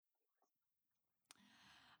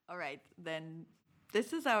All right, then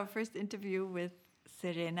this is our first interview with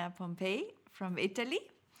Serena Pompei from Italy.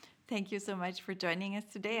 Thank you so much for joining us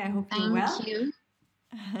today. I hope you're well. Thank you.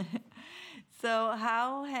 So,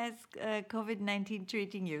 how has COVID-19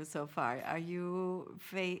 treating you so far? Are you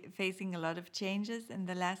facing a lot of changes in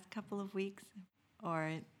the last couple of weeks,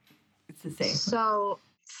 or it's the same? So,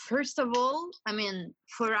 first of all, I mean,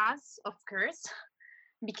 for us, of course,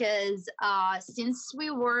 because since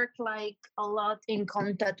we work like a lot in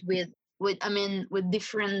contact with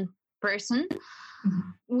different person,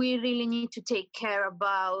 we really need to take care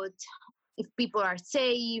about if people are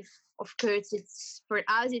safe. Of course, it's for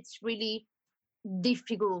us, it's really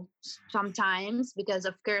difficult sometimes because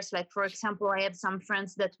of course, like for example, I have some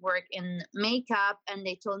friends that work in makeup and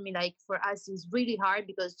they told me like for us it's really hard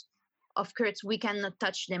because of course we cannot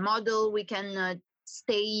touch the model, we cannot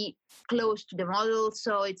stay close to the model,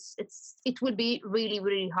 so it will be really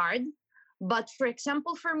really hard. But for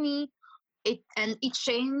example, for me, it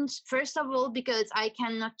changed first of all because I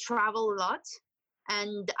cannot travel a lot,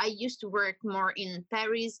 and I used to work more in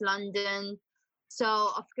Paris, London.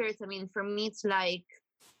 So of course, I mean, for me, it's like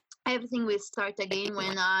everything will start again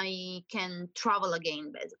when I can travel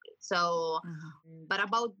again, basically. So, but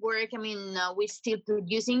about work, I mean, we're still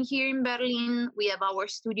producing here in Berlin. We have our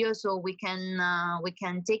studio, so we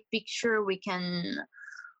can take picture, we can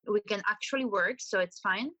actually work, so it's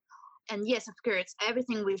fine. And yes, of course,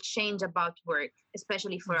 everything will change about work,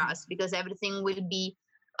 especially for us, because everything will be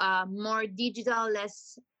more digital,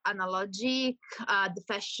 less analogic. The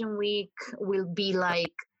fashion week will be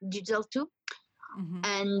like digital too.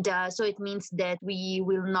 And so it means that we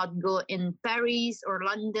will not go in Paris or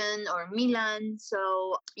London or Milan.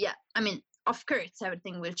 So yeah, I mean, of course,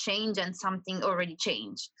 everything will change and something already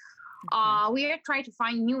changed. We are trying to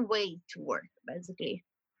find new way to work, basically.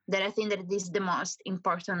 That I think that this is the most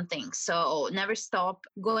important thing. So never stop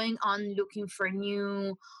going on looking for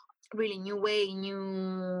new way,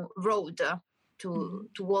 new road to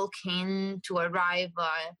walk in, to arrive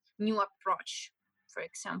a new approach, for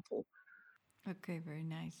example. Okay, very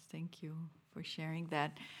nice. Thank you for sharing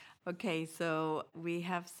that. Okay, so we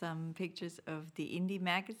have some pictures of the Indie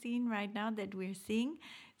magazine right now that we're seeing.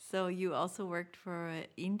 So you also worked for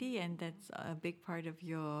Indie, and that's a big part of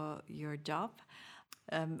your job.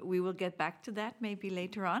 We will get back to that maybe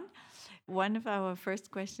later on. One of our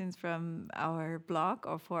first questions from our blog,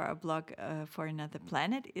 or for our blog for Another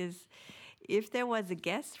Planet, is if there was a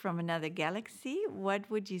guest from another galaxy, what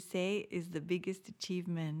would you say is the biggest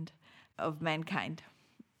achievement of mankind?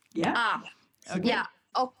 Yeah. Okay. Yeah.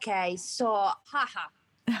 Okay. So, haha.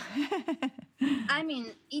 I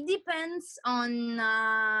mean, it depends on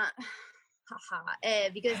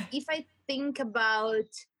because if I think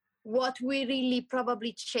about what we really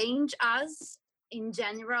probably change us in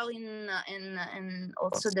general in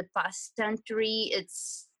also the past century,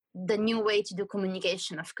 it's the new way to do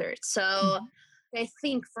communication, of course. So I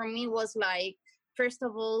think for me was like, first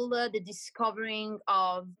of all, the discovering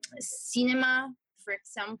of cinema, for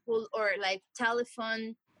example, or like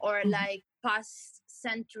telephone, or like past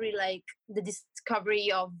century, like the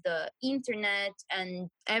discovery of the internet and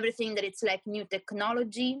everything that it's like new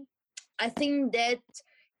technology. I think that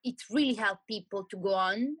it really helped people to go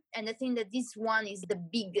on. And I think that this one is the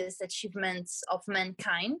biggest achievements of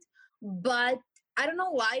mankind. But I don't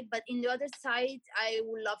know why, but in the other side, I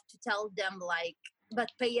would love to tell them like,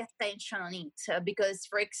 but pay attention on it. Because,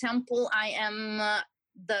 for example, I am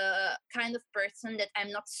the kind of person that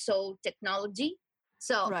I'm not so technology.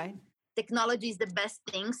 So technology is the best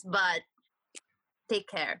things, but take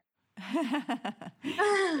care.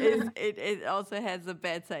 It also has a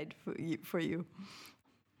bad side for you.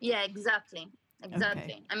 Yeah, exactly.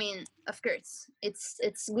 Okay. I mean, of course,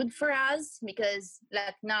 it's good for us because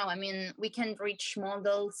like now, I mean, we can reach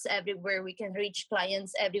models everywhere. We can reach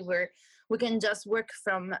clients everywhere. We can just work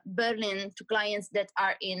from Berlin to clients that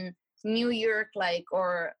are in New York, like,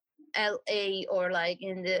 or LA, or like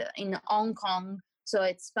in Hong Kong. So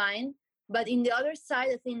it's fine. But in the other side,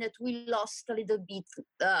 I think that we lost a little bit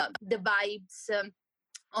the vibes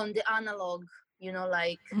on the analog, you know,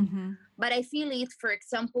 like, but I feel it, for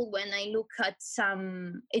example, when I look at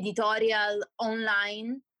some editorial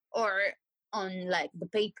online or on like the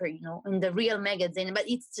paper, you know, in the real magazine. But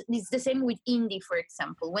it's the same with Indie, for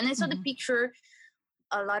example. When I saw the picture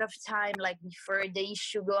a lot of time, like before the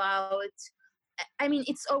issue go out, I mean,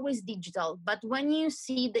 it's always digital. But when you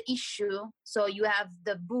see the issue, so you have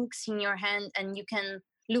the books in your hand and you can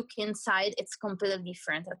look inside, it's completely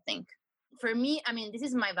different, I think. For me, I mean, this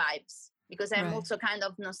is my vibes because I'm also kind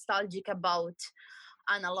of nostalgic about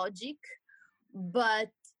analogic. But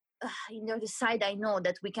on the other side, I know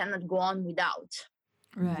that we cannot go on without.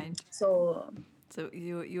 Right. So So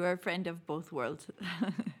you are a friend of both worlds.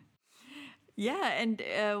 Yeah, and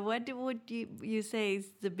what would you say is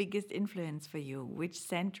the biggest influence for you? Which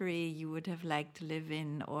century you would have liked to live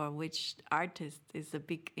in, or which artist is a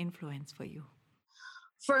big influence for you?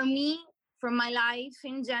 for me, for my life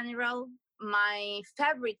in general, my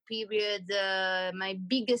favorite period, my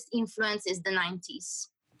biggest influence is the 90s.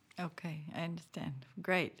 Okay, I understand.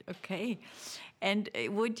 Great. Okay. And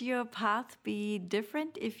would your path be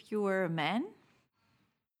different if you were a man?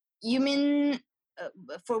 You mean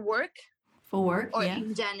for work For work, or yeah.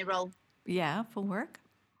 in general? Yeah, for work.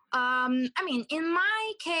 I mean, in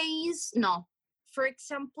my case, no. For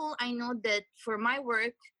example, I know that for my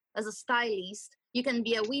work as a stylist, you can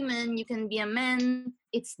be a woman, you can be a man,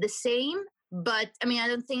 it's the same. But I mean, I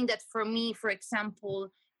don't think that for me, for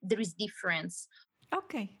example, there is difference.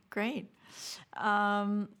 Okay, great.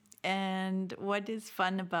 Um, and what is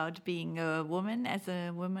fun about being a woman as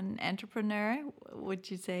a woman entrepreneur?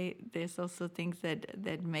 Would you say there's also things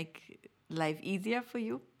that make life easier for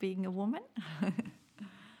you being a woman?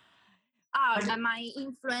 My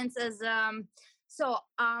influence as a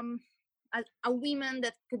woman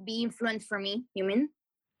that could be influent for me, you mean?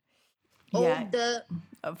 All Yeah, the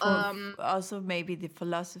for also maybe the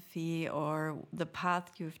philosophy or the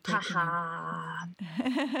path you've taken in. haha.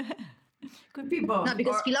 Could be No, both.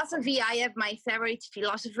 because Or philosophy, I have my favorite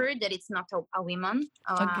philosopher that it's not a woman,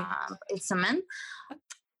 okay, it's a man.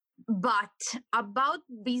 But about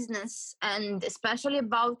business and especially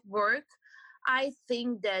about work, I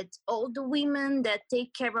think that all the women that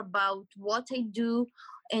take care about what I do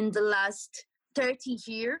in the last 30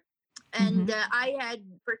 years, and I had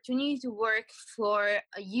opportunity to work for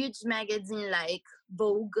a huge magazine like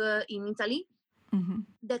Vogue in Italy.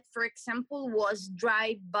 That, for example, was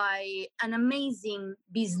driven by an amazing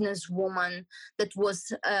businesswoman that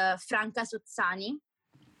was Franca Sozzani,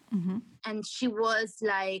 and she was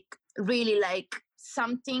like really like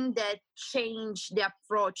something that changed the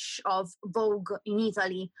approach of Vogue in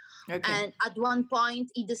Italy. okay, And at one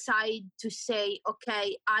point, he decided to say,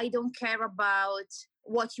 "Okay, I don't care about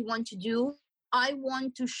what you want to do. I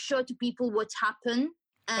want to show to people what happened,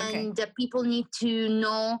 okay, and people need to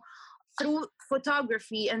know." Through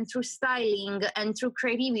photography and through styling and through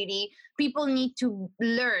creativity, people need to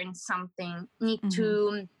learn something, need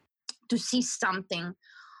to see something,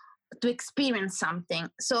 to experience something.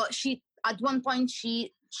 So she, at one point,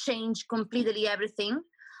 she changed completely everything.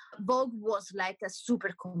 Vogue was like a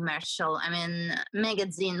super commercial, I mean,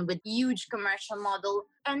 magazine with huge commercial model.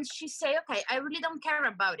 And she say, okay, I really don't care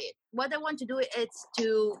about it. What I want to do is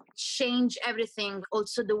to change everything.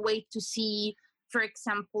 Also the way to see, for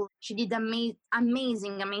example, she did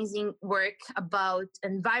amazing work about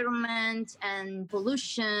environment and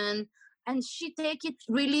pollution, and she take it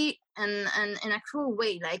really in a cruel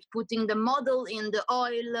way, like putting the model in the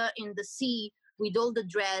oil in the sea with all the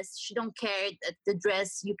dress. She don't care that the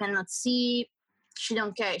dress you cannot see. She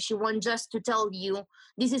don't care. She wants just to tell you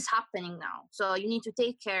this is happening now, so you need to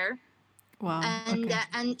take care. wow, okay,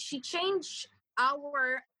 And she changed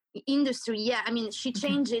our industry. Yeah, I mean, she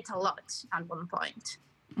changed it a lot at one point.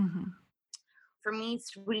 For me,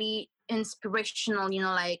 it's really inspirational. You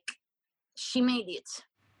know, like she made it.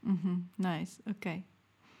 nice, okay.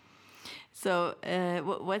 So,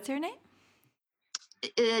 what's her name?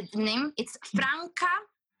 The name, it's Franca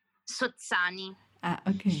Sozzani. Ah,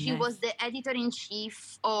 okay, She nice. was the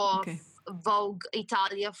editor-in-chief of Okay. Vogue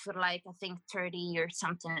Italia for like, I think 30 years,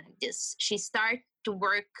 something like this. She started to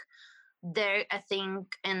work there, I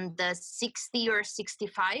think, in the 60 or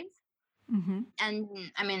 65. And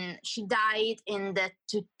I mean, she died in the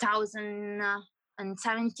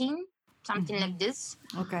 2017, something like this.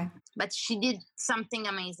 Okay. But she did something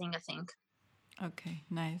amazing, I think. Okay,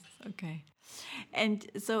 nice. Okay. And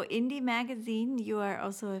so, Indie Magazine, you are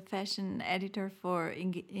also a fashion editor for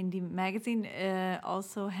Indie Magazine,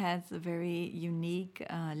 also has a very unique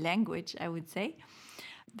language, I would say.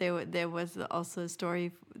 There was also a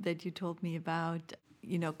story that you told me about,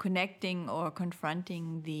 you know, connecting or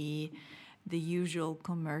confronting the usual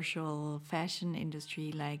commercial fashion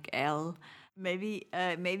industry like Elle. Maybe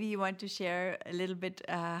you want to share a little bit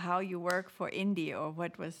how you work for Indie, or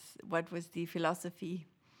what was the philosophy?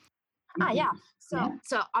 Yeah.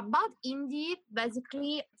 So about Indie,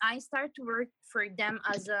 basically, I started to work for them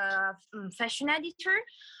as a fashion editor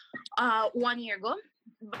 1 year ago.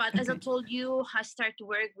 But as I told you, I started to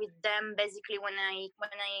work with them basically when I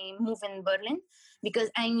moved in Berlin, because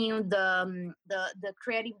I knew the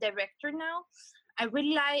creative director now. I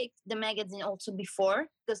really liked the magazine also before,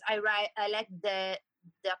 because I like the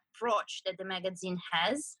approach that the magazine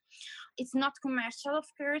has. It's not commercial, of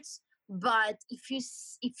course, But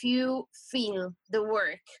if you feel the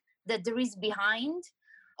work that there is behind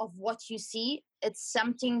of what you see, it's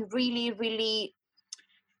something really, really,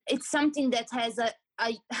 it's something that has a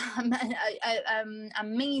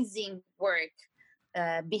amazing work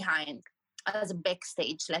behind as a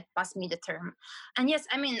backstage. Like, pass me the term. And yes,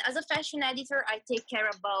 I mean, as a fashion editor, I take care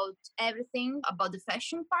about everything about the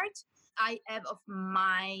fashion part. I have of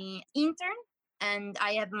my intern, and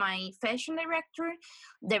I have my fashion director.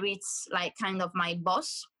 There is like kind of my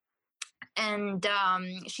boss, and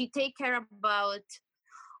she take care about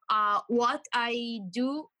what I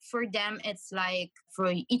do for them. It's like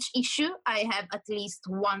for each issue, I have at least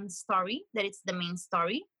one story that is the main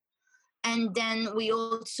story. And then we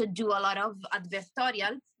also do a lot of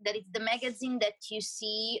advertorials. That is the magazine that you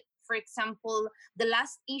see. For example, the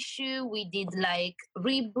last issue we did like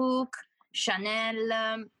Reebok,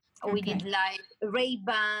 Chanel, we did like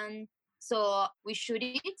Ray-Ban. So we shoot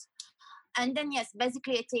it. And then, yes,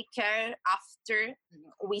 basically I take care after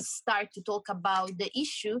we start to talk about the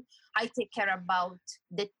issue. I take care about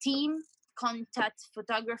the team, contact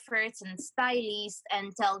photographers and stylists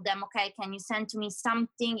and tell them, okay, can you send to me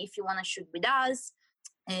something if you want to shoot with us?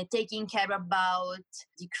 Taking care about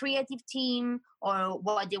the creative team or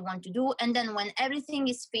what they want to do. And then when everything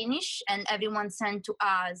is finished and everyone sent to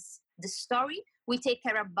us the story, we take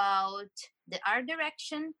care about the art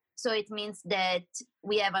direction. So it means that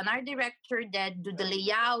we have an art director that do the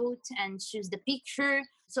layout and choose the picture.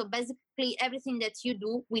 So basically everything that you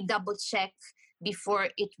do, we double check before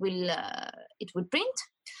it will print.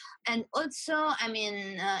 And also, I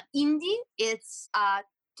mean, Indie, it's a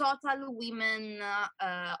total women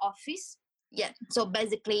office. Yeah. So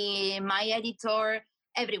basically, my editor,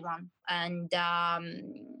 everyone, and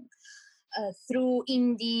through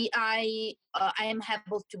Indie, I am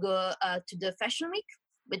able to go to the Fashion Week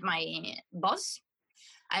with my boss.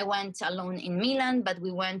 I went alone in Milan, but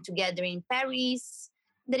we went together in Paris.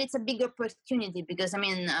 That it's a big opportunity because, I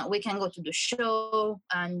mean, we can go to the show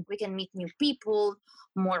and we can meet new people,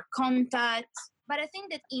 more contact. But I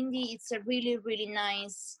think that Indie, it's a really, really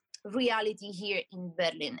nice reality here in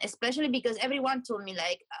Berlin, especially because everyone told me,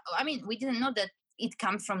 like, I mean, we didn't know that it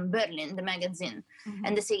comes from Berlin, the magazine. Mm-hmm.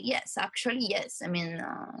 And they say, yes, actually, yes. I mean,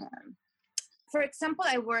 for example,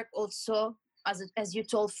 I work also, as you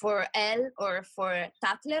told, for Elle or for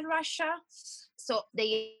Tatler Russia. So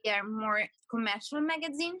they are more commercial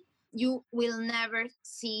magazine. You will never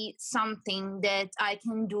see something that I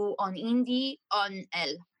can do on Indie on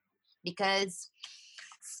Elle because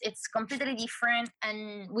it's completely different.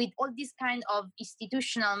 And with all this kind of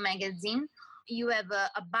institutional magazine, you have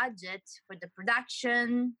a budget for the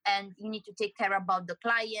production and you need to take care about the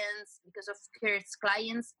clients because of course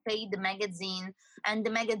clients pay the magazine and the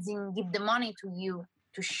magazine give the money to you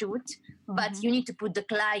to shoot, but you need to put the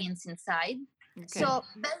clients inside. Okay. So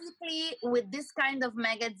basically with this kind of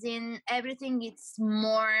magazine, everything is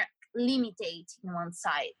more limited in one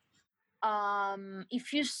side.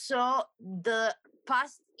 If you saw the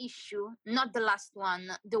past issue, not the last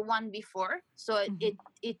one, the one before, so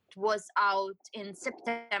it was out in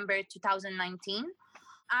September 2019,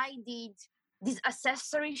 I did this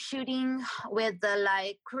accessory shooting with the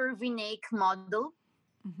like curvy neck model.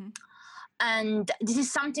 And this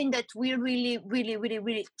is something that we really, really, really,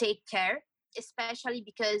 really take care, especially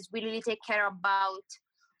because we really take care about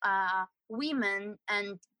women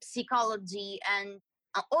and psychology and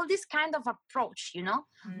all this kind of approach, you know.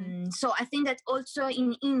 So I think that also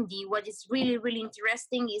in Indie, what is really, really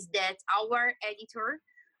interesting is that our editor,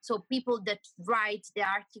 so people that write the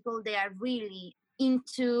article, they are really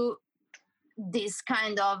into this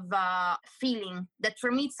kind of feeling that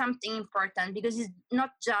for me it's something important because it's not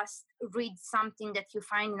just read something that you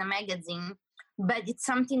find in a magazine, but it's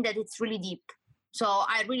something that it's really deep. So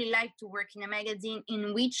I really like to work in a magazine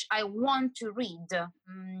in which I want to read.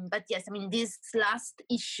 But yes, I mean, this last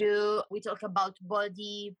issue, we talk about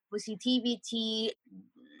body positivity,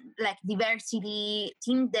 like diversity,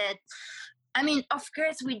 think that, I mean, of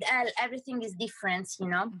course, with Elle, everything is different, you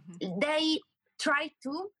know. They try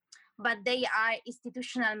to, but they are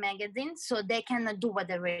institutional magazines, so they cannot do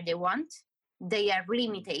whatever they want. They are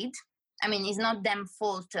limited. I mean, it's not them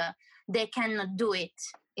fault. They cannot do it.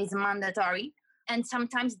 It's mandatory. And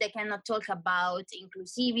sometimes they cannot talk about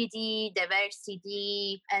inclusivity,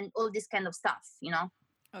 diversity, and all this kind of stuff, you know?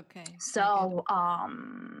 Okay. So,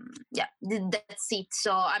 yeah, that's it.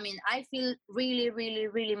 So, I mean, I feel really, really,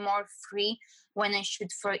 really more free when I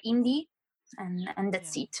shoot for Indie, and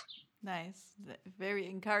that's it. Nice. Very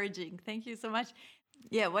encouraging. Thank you so much.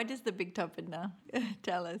 Yeah, what is the big topic now?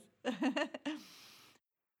 Tell us.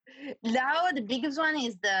 Now, the biggest one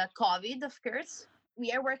is the COVID, of course.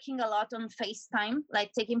 we are working a lot on FaceTime, like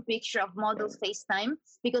taking picture of models FaceTime,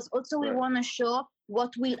 because also we Right. want to show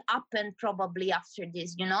what will happen probably after this,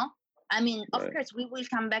 you know? I mean, of Right. course, we will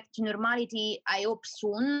come back to normality, I hope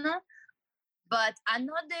soon. But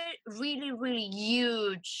another really, really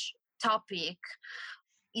huge topic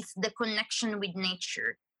is the connection with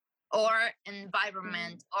nature or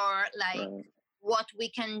environment, or like Right. what we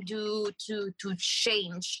can do to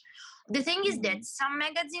change. The thing is that some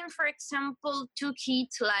magazine, for example, took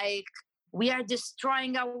it like we are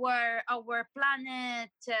destroying our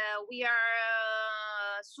planet, we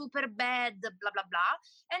are super bad, blah blah blah.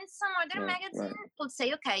 And some other magazine will say,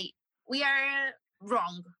 okay, we are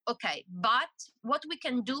wrong, okay, but what we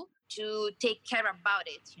can do to take care about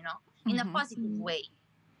it, you know, in a positive way.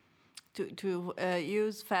 To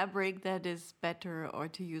use fabric that is better, or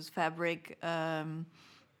to use fabric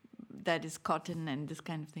that is cotton and this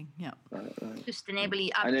kind of thing. Yeah. Sustainably,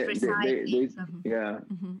 And recycling.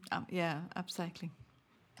 Yeah, upcycling.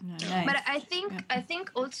 Nice. But I think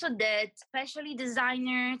also that especially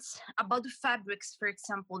designers about the fabrics, for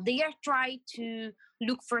example, they are trying to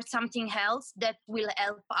look for something else that will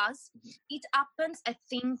help us. It happens, I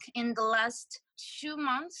think, in the last 2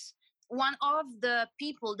 months. One of the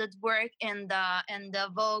people that work in the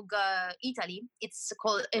Vogue Italy, it's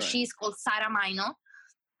called she's called Sara Maino.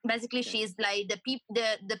 Basically, she's like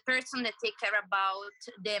the person that take care about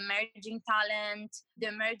the emerging talent, the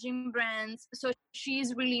emerging brands. So she's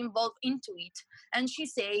really involved into it, and she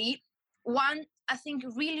say one, I think,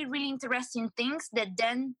 really really interesting things that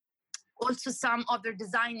then also some other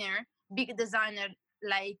big designer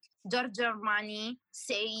like Giorgio Armani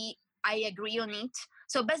say I agree on it.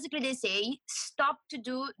 So basically, they say stop to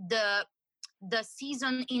do the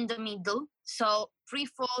season in the middle, so free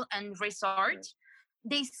fall and resort.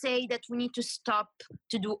 They say that we need to stop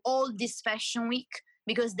to do all this fashion week,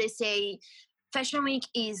 because they say fashion week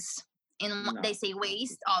is they say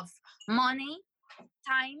waste of money,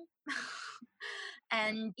 time,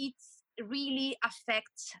 and it's really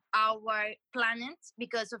affects our planet,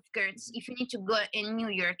 because of course if you need to go in New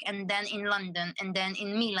York and then in London and then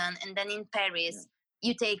in Milan and then in Paris,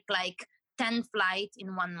 you take like 10 flights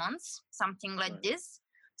in 1 month, something like this.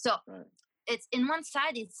 So it's in one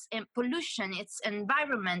side, it's pollution, it's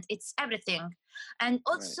environment, it's everything. And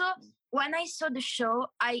also when I saw the show,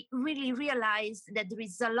 I really realized that there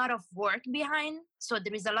is a lot of work behind. So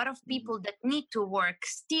there is a lot of people that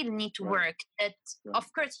still need to work. That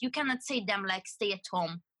of course you cannot say them like stay at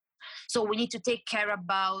home. So we need to take care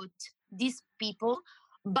about these people.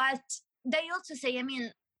 But they also say, I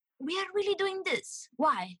mean, we are really doing this.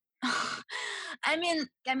 Why? I mean,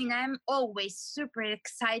 I'm always super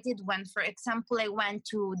excited when, for example, I went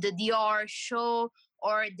to the Dior show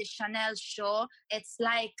or the Chanel show. It's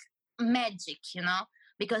like magic, you know,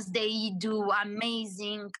 because they do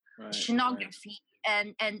amazing scenography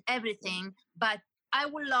and everything. But I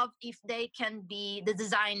would love if they can be the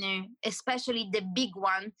designer, especially the big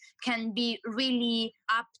one, can be really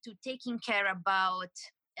up to taking care about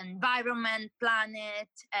environment, planet,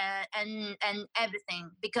 and everything.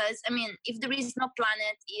 Because I mean, if there is no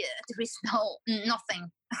planet, there is nothing.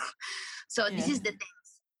 So this is the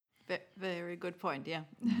thing. Very good point. Yeah.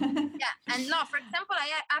 Yeah, and no, for example,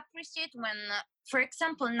 I appreciate when, for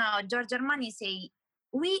example, now Giorgio Armani say,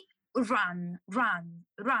 we run.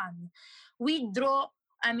 We draw.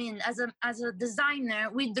 I mean, as a designer,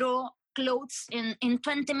 we draw clothes in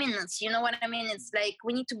 20 minutes. You know what I mean? It's like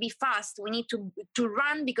we need to be fast. We need to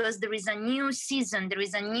run because there is a new season. There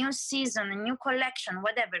is a new collection,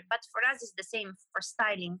 whatever. But for us, it's the same for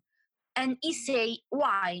styling. And he say,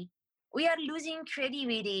 why? We are losing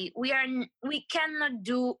creativity. We cannot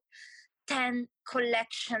do 10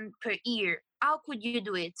 collection per year. How could you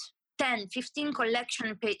do it? 10, 15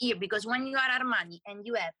 collection per year? Because when you are Armani and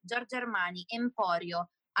you have Giorgio Armani, Emporio,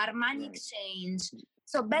 Armani Exchange,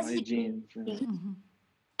 so basically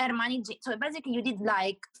Armani jeans. So basically you did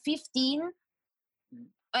like 15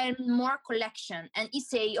 and more collection. And he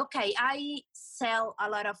say, okay, I sell a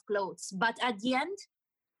lot of clothes, but at the end,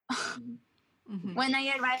 when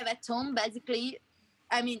I arrive at home, basically,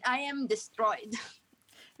 I mean, I am destroyed.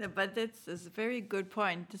 Yeah, but that's a very good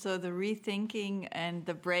point. So the rethinking and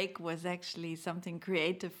the break was actually something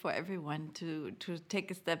creative for everyone to take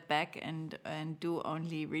a step back and do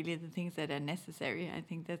only really the things that are necessary. I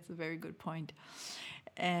think that's a very good point.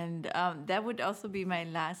 And that would also be my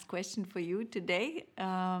last question for you today.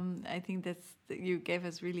 I think you gave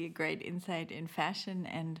us really a great insight in fashion.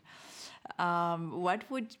 And what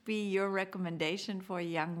would be your recommendation for a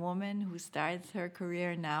young woman who starts her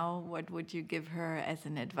career now? What would you give her as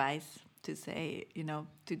an advice to say,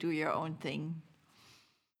 to do your own thing?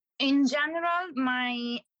 in general,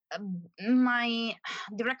 my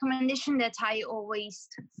the recommendation that I always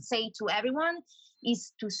say to everyone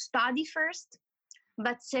is to study first,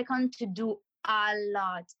 but second, to do a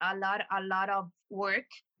lot of work,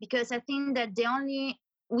 because I think that the only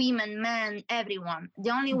women, men, everyone,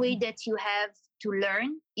 the only way that you have to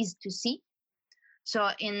learn is to see. So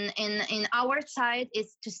in our side,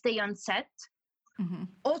 it's to stay on set.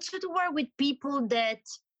 Also to work with people that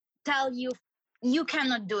tell you you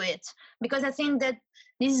cannot do it, because I think that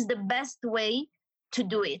this is the best way to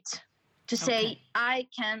do it, to say I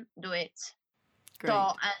can do it. Great.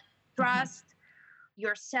 So trust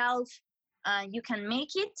yourself, you can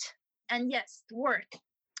make it, and yes, work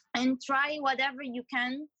and try whatever you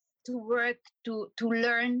can to work, to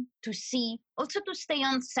learn, to see, also to stay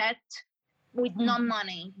on set with no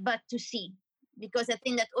money, but to see, because I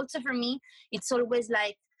think that also for me it's always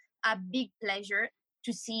like a big pleasure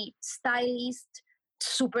to see stylists,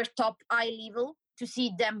 super top eye level, to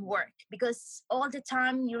see them work, because all the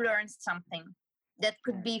time you learn something that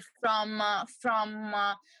could be from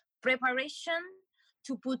preparation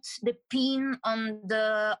to put the pin on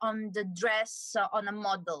the dress on a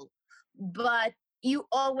model, but you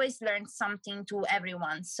always learn something to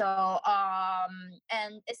everyone. So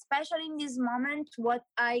and especially in this moment, what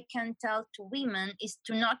I can tell to women is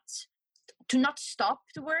to not stop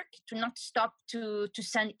to work, to not stop to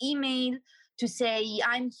send email, to say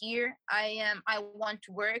I'm here, I want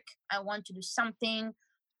to work, I want to do something,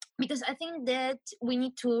 because I think that we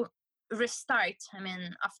need to restart, I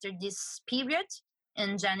mean, after this period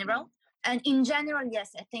in general. And in general,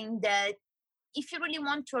 yes, I think that if you really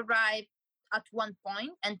want to arrive at one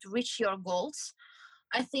point and to reach your goals,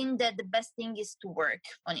 I think that the best thing is to work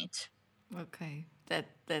on it. Okay,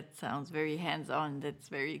 that sounds very hands-on. That's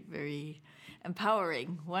very, very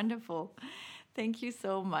empowering. Wonderful. Thank you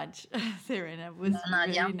so much, Serena. It was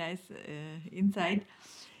Nadia. very nice insight.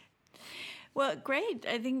 Well, great.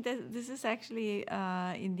 I think that this is actually,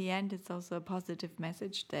 in the end, it's also a positive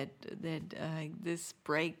message that this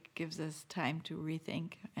break gives us time to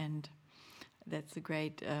rethink, and that's a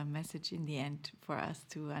great message in the end for us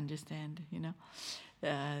to understand. You know,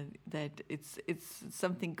 that it's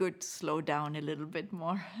something good to slow down a little bit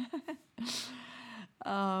more.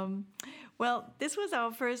 Well, this was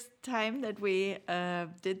our first time that we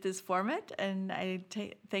did this format, and I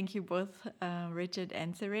thank you both, Richard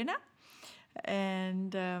and Serena.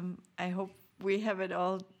 And I hope we have it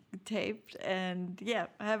all taped. And yeah,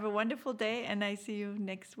 have a wonderful day, and I see you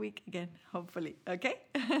next week again, hopefully. Okay?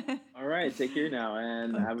 All right, take care now,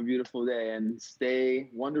 and have a beautiful day, and stay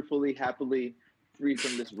wonderfully, happily free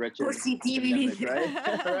from this wretched pandemic,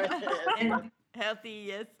 right? Right? And healthy,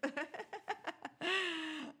 yes.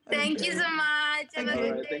 Thank you so much. All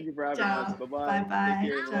right, thank you for having us. Bye-bye. Bye-bye.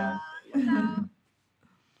 Take care, everyone. Ciao.